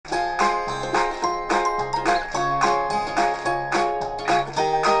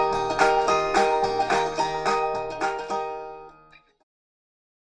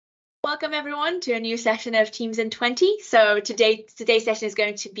welcome everyone to a new session of Teams in 20. So today's session is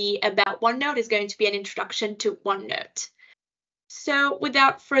going to be about OneNote. It's going to be an introduction to OneNote. So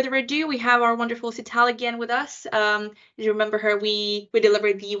without further ado, we have our wonderful Sital again with us. You remember her, we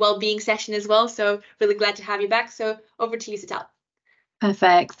delivered the well-being session as well. So really glad to have you back. So over to you, Sital.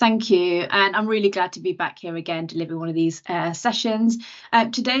 Perfect, thank you. And I'm really glad to be back here again, delivering one of these sessions.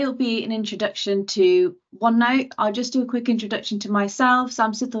 Today will be an introduction to OneNote. I'll just do a quick introduction to myself. So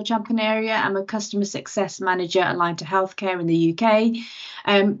I'm Sital Champanaria. I'm a customer success manager aligned to healthcare in the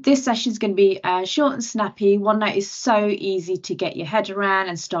UK. This session is going to be short and snappy. OneNote is so easy to get your head around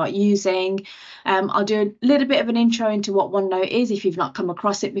and start using. I'll do a little bit of an intro into what OneNote is if you've not come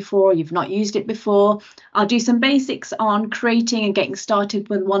across it before, or you've not used it before. I'll do some basics on creating and getting started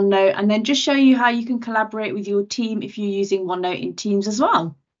with OneNote, and then just show you how you can collaborate with your team if you're using OneNote in Teams as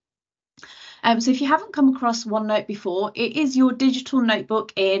well. So if you haven't come across OneNote before, it is your digital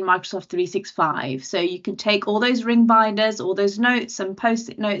notebook in Microsoft 365. So you can take all those ring binders, all those notes and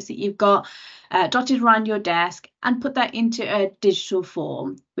post-it notes that you've got dotted around your desk and put that into a digital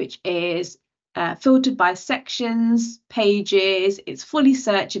form, which is filtered by sections, pages. It's fully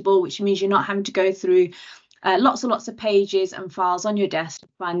searchable, which means you're not having to go through lots and lots of pages and files on your desk to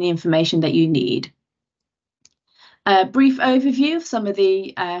find the information that you need. A brief overview of some of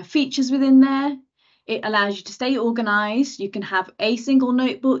the features within there. It allows you to stay organised. You can have a single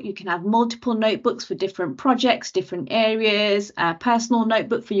notebook. You can have multiple notebooks for different projects, different areas, a personal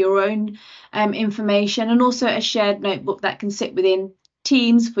notebook for your own information, and also a shared notebook that can sit within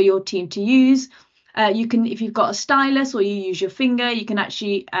Teams for your team to use. You can, if you've got a stylus or you use your finger, you can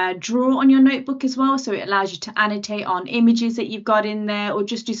actually draw on your notebook as well. So it allows you to annotate on images that you've got in there, or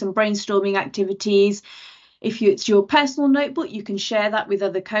just do some brainstorming activities. If it's your personal notebook, you can share that with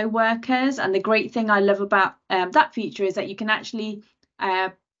other co-workers. And the great thing I love about that feature is that you can actually,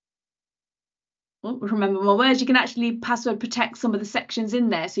 remember my words, you can actually password protect some of the sections in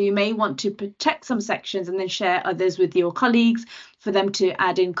there. So you may want to protect some sections and then share others with your colleagues for them to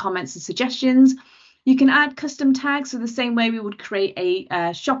add in comments and suggestions. You can add custom tags, so the same way we would create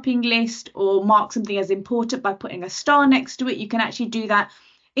a shopping list or mark something as important by putting a star next to it. You can actually do that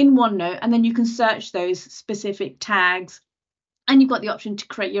in OneNote, and then you can search those specific tags, and you've got the option to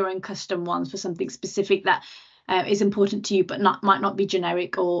create your own custom ones for something specific that is important to you but might not be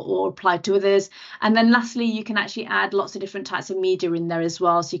generic or applied to others. And then lastly, you can actually add lots of different types of media in there as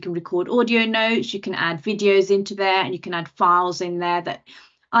well. So you can record audio notes, you can add videos into there, and you can add files in there that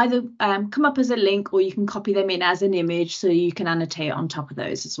either come up as a link or you can copy them in as an image, so you can annotate on top of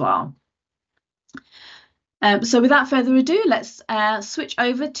those as well. So without further ado, let's switch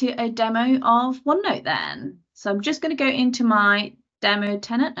over to a demo of OneNote then. So I'm just going to go into my demo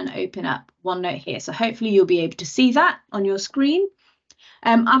tenant and open up OneNote here. So hopefully you'll be able to see that on your screen.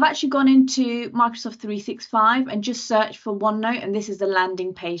 I've actually gone into Microsoft 365 and just searched for OneNote, and this is the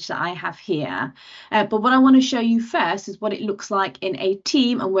landing page that I have here. But what I want to show you first is what it looks like in a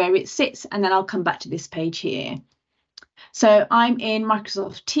team and where it sits, and then I'll come back to this page here. So I'm in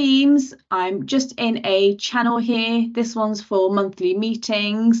Microsoft Teams. I'm just in a channel here. This one's for monthly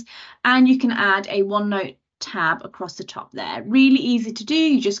meetings, and you can add a OneNote tab across the top there. Really easy to do.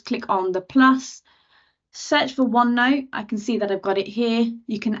 You just click on the plus, search for OneNote. I can see that I've got it here.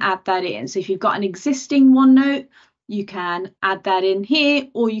 You can add that in. So if you've got an existing OneNote, you can add that in here,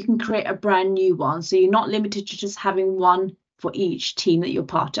 or you can create a brand new one. So you're not limited to just having one for each team that you're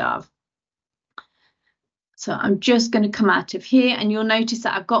part of. So I'm just going to come out of here, and you'll notice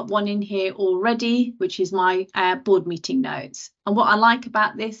that I've got one in here already, which is my board meeting notes. And what I like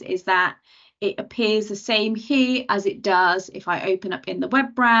about this is that it appears the same here as it does if I open up in the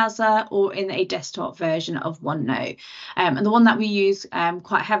web browser or in a desktop version of OneNote. And the one that we use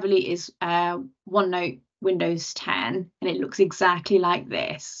quite heavily is OneNote Windows 10, and it looks exactly like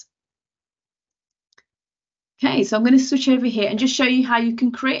this. Okay, so I'm going to switch over here and just show you how you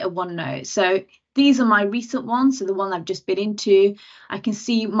can create a OneNote. So these are my recent ones, so the one I've just been into. I can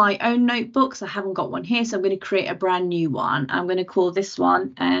see my own notebooks. I haven't got one here, so I'm going to create a brand new one. I'm going to call this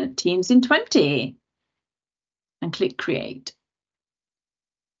one Teams in 20 and click Create.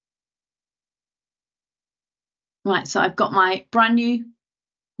 Right, so I've got my brand new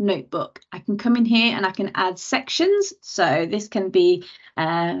notebook. I can come in here and I can add sections. So this can be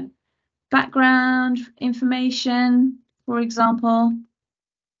background information, for example.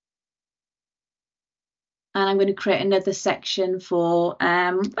 And I'm going to create another section for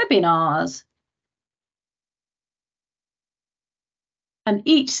webinars. And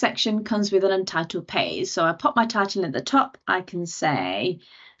each section comes with an untitled page. So I pop my title at the top. I can say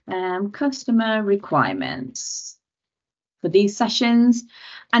customer requirements for these sessions.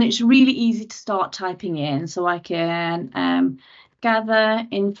 And it's really easy to start typing in. So I can gather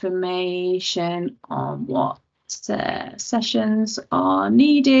information on what sessions are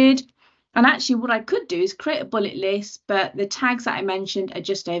needed. And actually what I could do is create a bullet list, but the tags that I mentioned are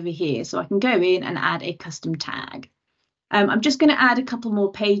just over here. So I can go in and add a custom tag. I'm just going to add a couple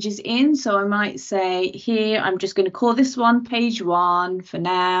more pages in. So I might say here, I'm just going to call this one page 1 for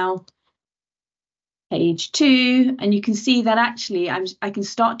now. Page 2, and you can see that actually I can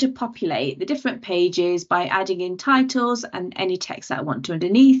start to populate the different pages by adding in titles and any text that I want to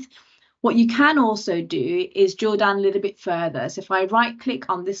underneath. What you can also do is drill down a little bit further. So if I right click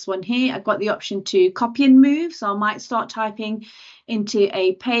on this one here, I've got the option to copy and move. So I might start typing into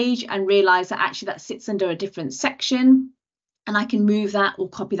a page and realize that actually that sits under a different section. And I can move that or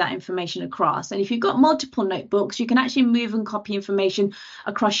copy that information across. And if you've got multiple notebooks, you can actually move and copy information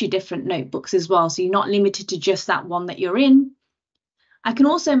across your different notebooks as well. So you're not limited to just that one that you're in. I can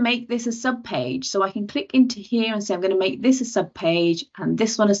also make this a subpage. So I can click into here and say, I'm going to make this a subpage and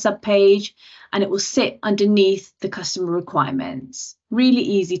this one a subpage, and it will sit underneath the customer requirements. Really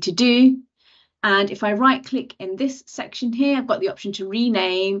easy to do. And if I right click in this section here, I've got the option to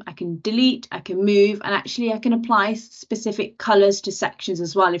rename, I can delete, I can move, and actually I can apply specific colors to sections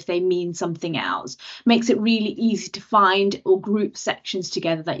as well if they mean something else. Makes it really easy to find or group sections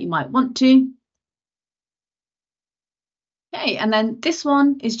together that you might want to. Okay, and then this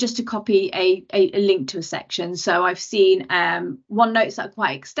one is just to copy a link to a section. So I've seen OneNotes that are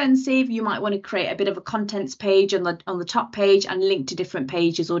quite extensive. You might want to create a bit of a contents page on the top page and link to different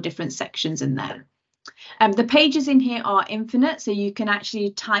pages or different sections in there. The pages in here are infinite, so you can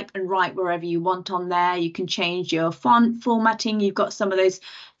actually type and write wherever you want on there. You can change your font formatting. You've got some of those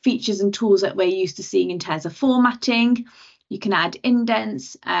features and tools that we're used to seeing in terms of formatting. You can add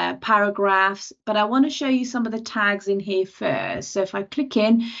indents, paragraphs, but I want to show you some of the tags in here first. So if I click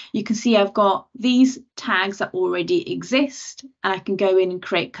in, you can see I've got these tags that already exist, and I can go in and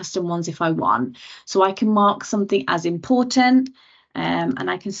create custom ones if I want. So I can mark something as important, and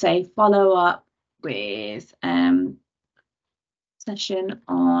I can say follow up with session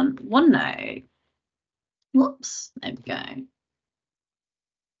on OneNote. Whoops, there we go.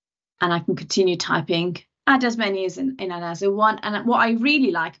 And I can continue typing. Add as many as in as I want. And what I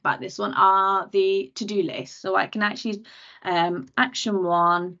really like about this one are the to-do list. So I can actually action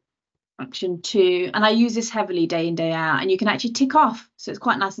 1, action 2, and I use this heavily day in, day out, and you can actually tick off. So it's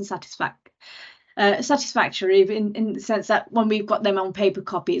quite nice and satisfactory in the sense that when we've got them on paper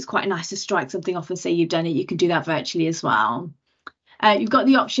copy, it's quite nice to strike something off and say you've done it. You can do that virtually as well. You've got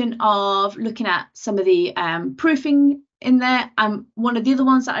the option of looking at some of the proofing in there. One of the other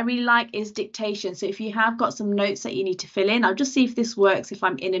ones that I really like is dictation. So if you have got some notes that you need to fill in, I'll just see if this works if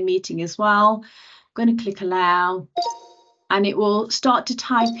I'm in a meeting as well. I'm going to click allow, and it will start to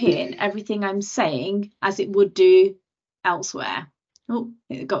type in everything I'm saying as it would do elsewhere. Oh,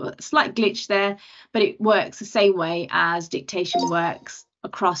 it got a slight glitch there, but it works the same way as dictation works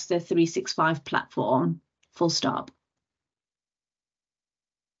across the 365 platform, full stop.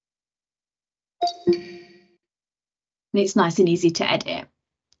 And it's nice and easy to edit.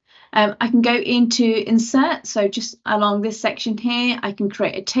 I can go into insert, so just along this section here, I can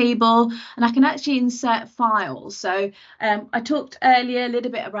create a table, and I can actually insert files. So I talked earlier a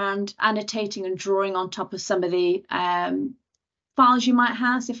little bit around annotating and drawing on top of some of the files you might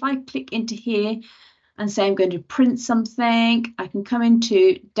have. So if I click into here and say I'm going to print something, I can come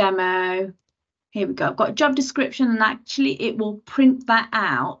into demo. Here we go. I've got a job description, and actually it will print that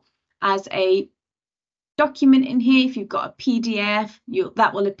out as a document in here. If you've got a PDF,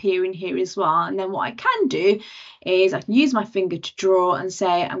 that will appear in here as well. And then what I can do is I can use my finger to draw and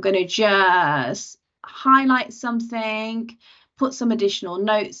say I'm going to just highlight something, put some additional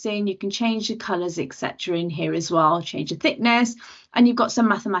notes in. You can change the colors, etc. in here as well, change the thickness, and you've got some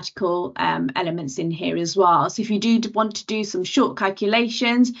mathematical elements in here as well. So if you do want to do some short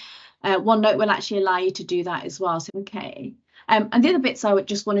calculations, OneNote will actually allow you to do that as well. So okay. And the other bits I would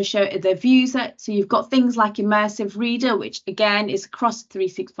just want to show are the views. So you've got things like Immersive Reader, which again is across the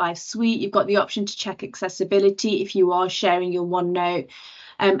 365 suite. You've got the option to check accessibility if you are sharing your OneNote.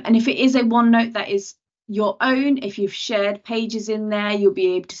 And if it is a OneNote that is your own, if you've shared pages in there, you'll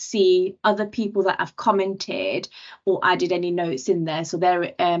be able to see other people that have commented or added any notes in there. So their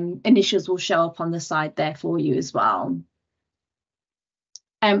initials will show up on the side there for you as well.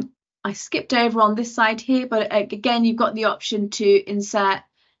 I skipped over on this side here, but again, you've got the option to insert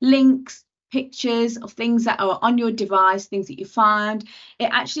links, pictures of things that are on your device, things that you found. It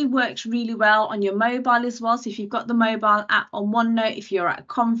actually works really well on your mobile as well. So if you've got the mobile app on OneNote, if you're at a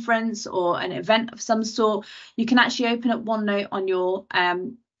conference or an event of some sort, you can actually open up OneNote on your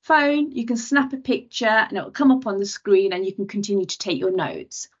phone. You can snap a picture and it will come up on the screen and you can continue to take your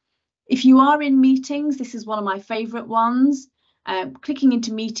notes. If you are in meetings, this is one of my favorite ones. Clicking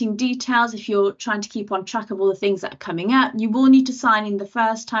into meeting details, if you're trying to keep on track of all the things that are coming up, you will need to sign in the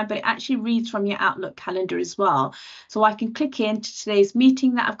first time, but it actually reads from your Outlook calendar as well. So I can click into today's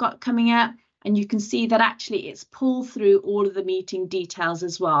meeting that I've got coming up, and you can see that actually it's pulled through all of the meeting details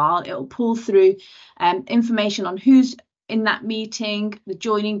as well. It'll pull through information on who's in that meeting, the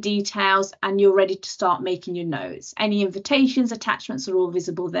joining details, and you're ready to start making your notes. Any invitations, attachments are all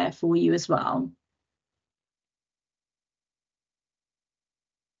visible there for you as well.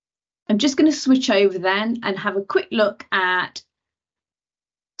 I'm just going to switch over then and have a quick look at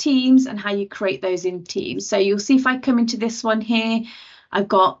Teams and how you create those in Teams. So you'll see if I come into this one here, I've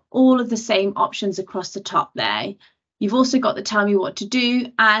got all of the same options across the top there. You've also got the tell me what to do,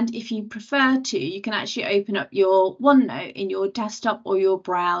 and if you prefer to, you can actually open up your OneNote in your desktop or your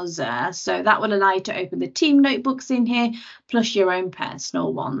browser. So that will allow you to open the team notebooks in here, plus your own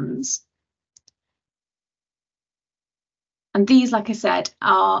personal ones. And these, like I said,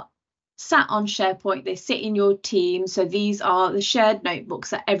 are sat on SharePoint. They sit in your team. So these are the shared notebooks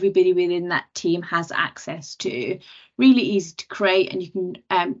that everybody within that team has access to. Really easy to create, and you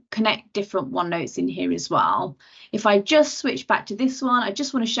can connect different OneNotes in here as well. If I just switch back to this one, I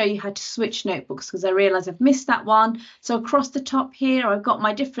just want to show you how to switch notebooks because I realise I've missed that one. So across the top here, I've got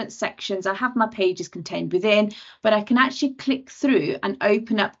my different sections. I have my pages contained within, but I can actually click through and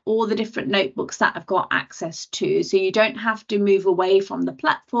open up all the different notebooks that I've got access to. So you don't have to move away from the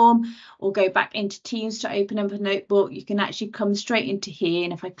platform or go back into Teams to open up a notebook. You can actually come straight into here.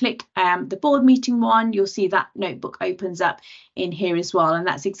 And if I click the board meeting one, you'll see that notebook opens up in here as well. And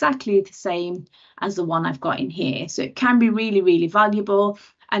that's exactly the same as the one I've got in here. So it can be really, really valuable.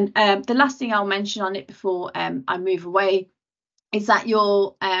 And the last thing I'll mention on it before I move away is that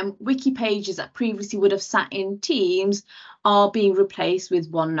your wiki pages that previously would have sat in Teams are being replaced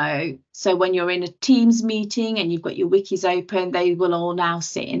with OneNote. So when you're in a Teams meeting and you've got your wikis open, they will all now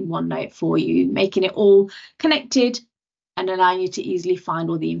sit in OneNote for you, making it all connected and allowing you to easily find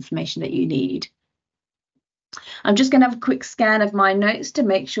all the information that you need. I'm just going to have a quick scan of my notes to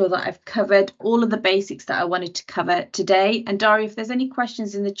make sure that I've covered all of the basics that I wanted to cover today. And Daria, if there's any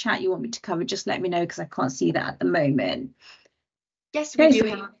questions in the chat you want me to cover, just let me know because I can't see that at the moment. Yes, we do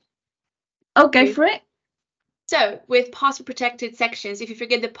have. Oh, go for it. So with password protected sections, if you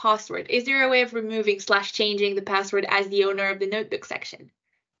forget the password, is there a way of removing / changing the password as the owner of the notebook section?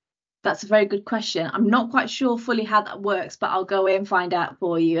 That's a very good question. I'm not quite sure fully how that works, but I'll go away and find out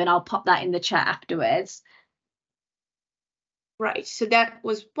for you, and I'll pop that in the chat afterwards. Right, so that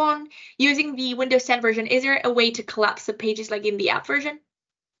was one. Using the Windows 10 version, is there a way to collapse the pages like in the app version?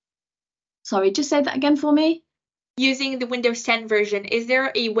 Sorry, just say that again for me. Using the Windows 10 version, is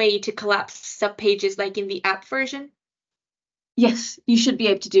there a way to collapse subpages like in the app version? Yes, you should be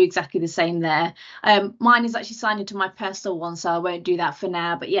able to do exactly the same there. Mine is actually signed into my personal one, so I won't do that for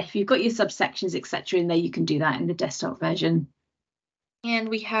now. But yeah, if you've got your subsections, etc. in there, you can do that in the desktop version. And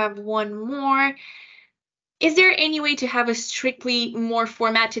we have one more. Is there any way to have a strictly more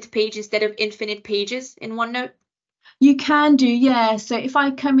formatted page instead of infinite pages in OneNote? You can do, yeah. So if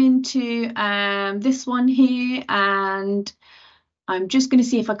I come into this one here, and I'm just going to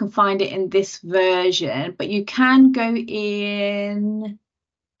see if I can find it in this version, but you can go in.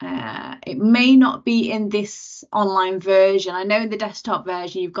 It may not be in this online version. I know in the desktop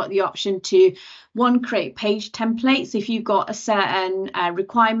version, you've got the option to create page templates. If you've got a certain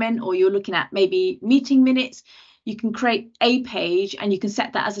requirement, or you're looking at maybe meeting minutes, you can create a page and you can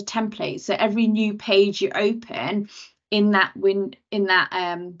set that as a template. So every new page you open in that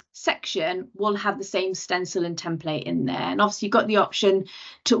section will have the same stencil and template in there. And obviously you've got the option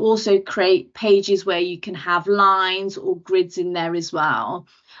to also create pages where you can have lines or grids in there as well.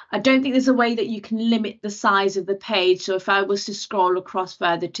 I don't think there's a way that you can limit the size of the page. So if I was to scroll across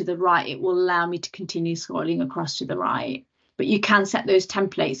further to the right, it will allow me to continue scrolling across to the right. But you can set those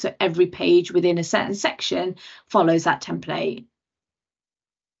templates so every page within a certain section follows that template.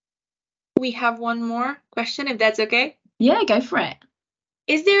 We have one more question, if that's okay. Yeah, go for it.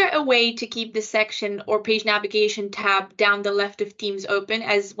 Is there a way to keep the section or page navigation tab down the left of Teams open,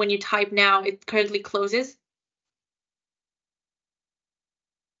 as when you type now, it currently closes?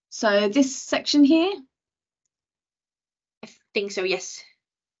 So this section here? I think so, yes.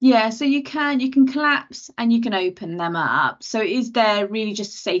 Yeah, so you can collapse and you can open them up. So is there really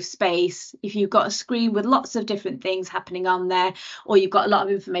just a safe space? If you've got a screen with lots of different things happening on there, or you've got a lot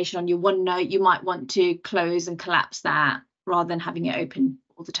of information on your OneNote, you might want to close and collapse that rather than having it open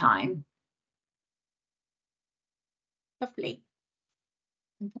all the time. Lovely.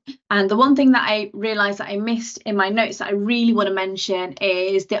 And the one thing that I realized that I missed in my notes that I really want to mention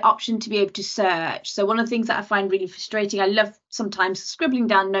is the option to be able to search. So one of the things that I find really frustrating, I love sometimes scribbling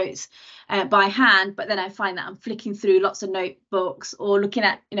down notes by hand, but then I find that I'm flicking through lots of notebooks or looking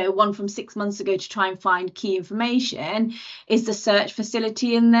at, one from 6 months ago to try and find key information, is the search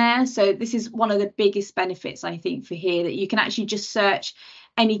facility in there. So this is one of the biggest benefits, I think, for here, that you can actually just search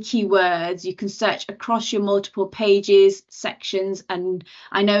any keywords. You can search across your multiple pages, sections, and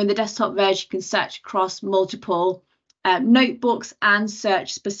I know in the desktop version you can search across multiple notebooks and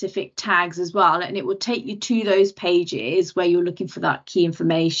search specific tags as well, and it will take you to those pages where you're looking for that key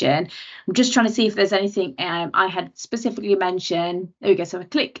information. I'm just trying to see if there's anything I had specifically mentioned. There we go. So I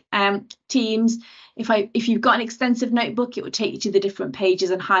click Teams. If you've got an extensive notebook, it will take you to the different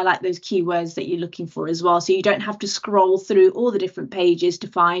pages and highlight those keywords that you're looking for as well. So you don't have to scroll through all the different pages to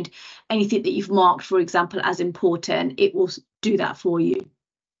find anything that you've marked, for example, as important. It will do that for you.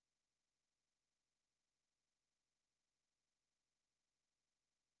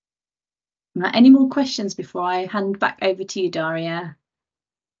 Any more questions before I hand back over to you, Daria?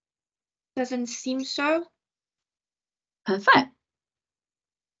 Doesn't seem so. Perfect.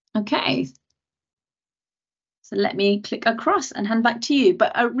 Okay. So let me click across and hand back to you.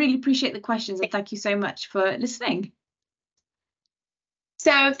 But I really appreciate the questions and thank you so much for listening.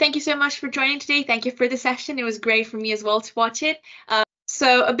 So thank you so much for joining today. Thank you for the session. It was great for me as well to watch it.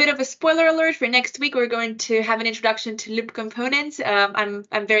 So a bit of a spoiler alert for next week, we're going to have an introduction to loop components. I'm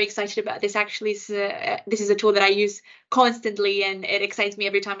very excited about this. Actually, this is a tool that I use constantly, and it excites me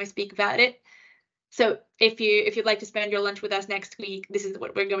every time I speak about it. So if you'd like to spend your lunch with us next week, this is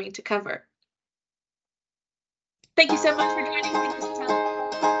what we're going to cover. Thank you so much for joining. Thank you,